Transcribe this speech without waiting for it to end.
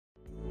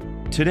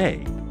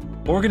Today,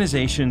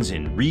 organizations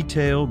in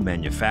retail,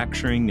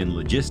 manufacturing, and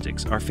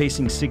logistics are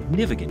facing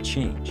significant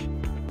change,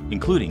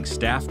 including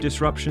staff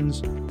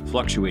disruptions,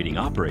 fluctuating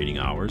operating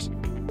hours,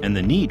 and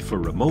the need for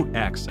remote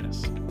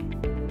access.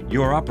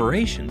 Your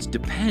operations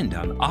depend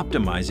on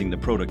optimizing the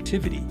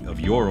productivity of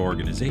your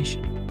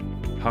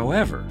organization.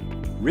 However,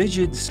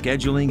 rigid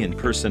scheduling and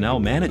personnel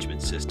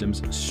management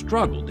systems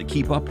struggle to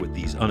keep up with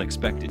these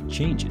unexpected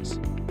changes.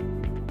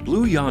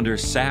 Blue Yonder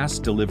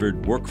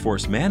SaaS-delivered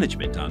workforce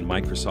management on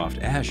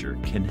Microsoft Azure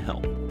can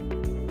help.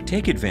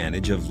 Take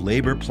advantage of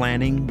labor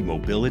planning,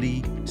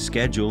 mobility,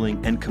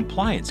 scheduling, and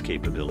compliance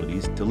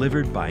capabilities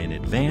delivered by an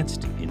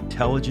advanced,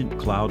 intelligent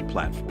cloud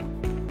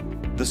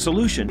platform. The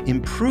solution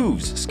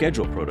improves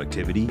schedule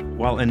productivity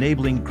while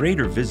enabling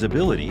greater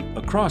visibility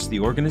across the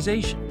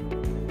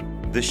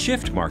organization. The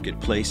Shift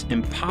Marketplace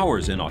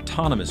empowers an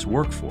autonomous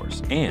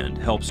workforce and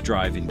helps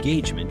drive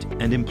engagement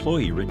and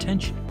employee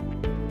retention.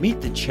 Meet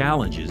the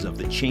challenges of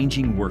the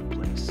changing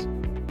workplace.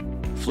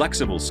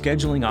 Flexible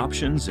scheduling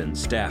options and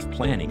staff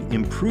planning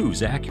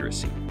improves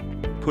accuracy,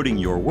 putting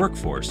your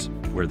workforce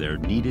where they're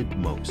needed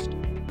most.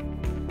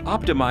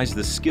 Optimize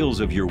the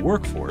skills of your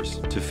workforce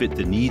to fit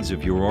the needs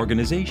of your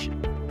organization.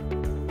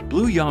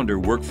 Blue Yonder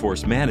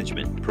Workforce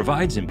Management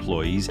provides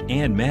employees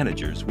and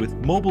managers with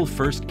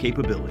mobile-first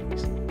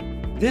capabilities.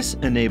 This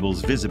enables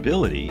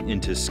visibility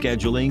into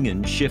scheduling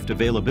and shift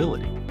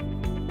availability.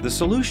 The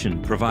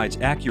solution provides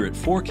accurate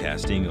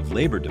forecasting of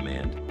labor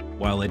demand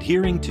while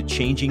adhering to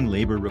changing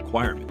labor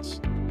requirements.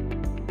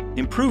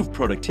 Improve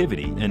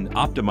productivity and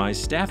optimize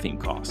staffing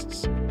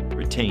costs,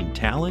 retain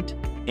talent,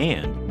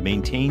 and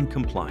maintain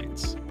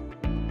compliance.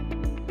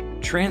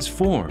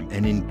 Transform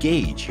and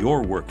engage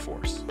your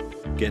workforce.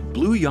 Get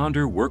Blue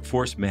Yonder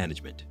Workforce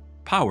Management,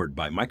 powered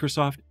by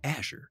Microsoft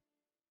Azure.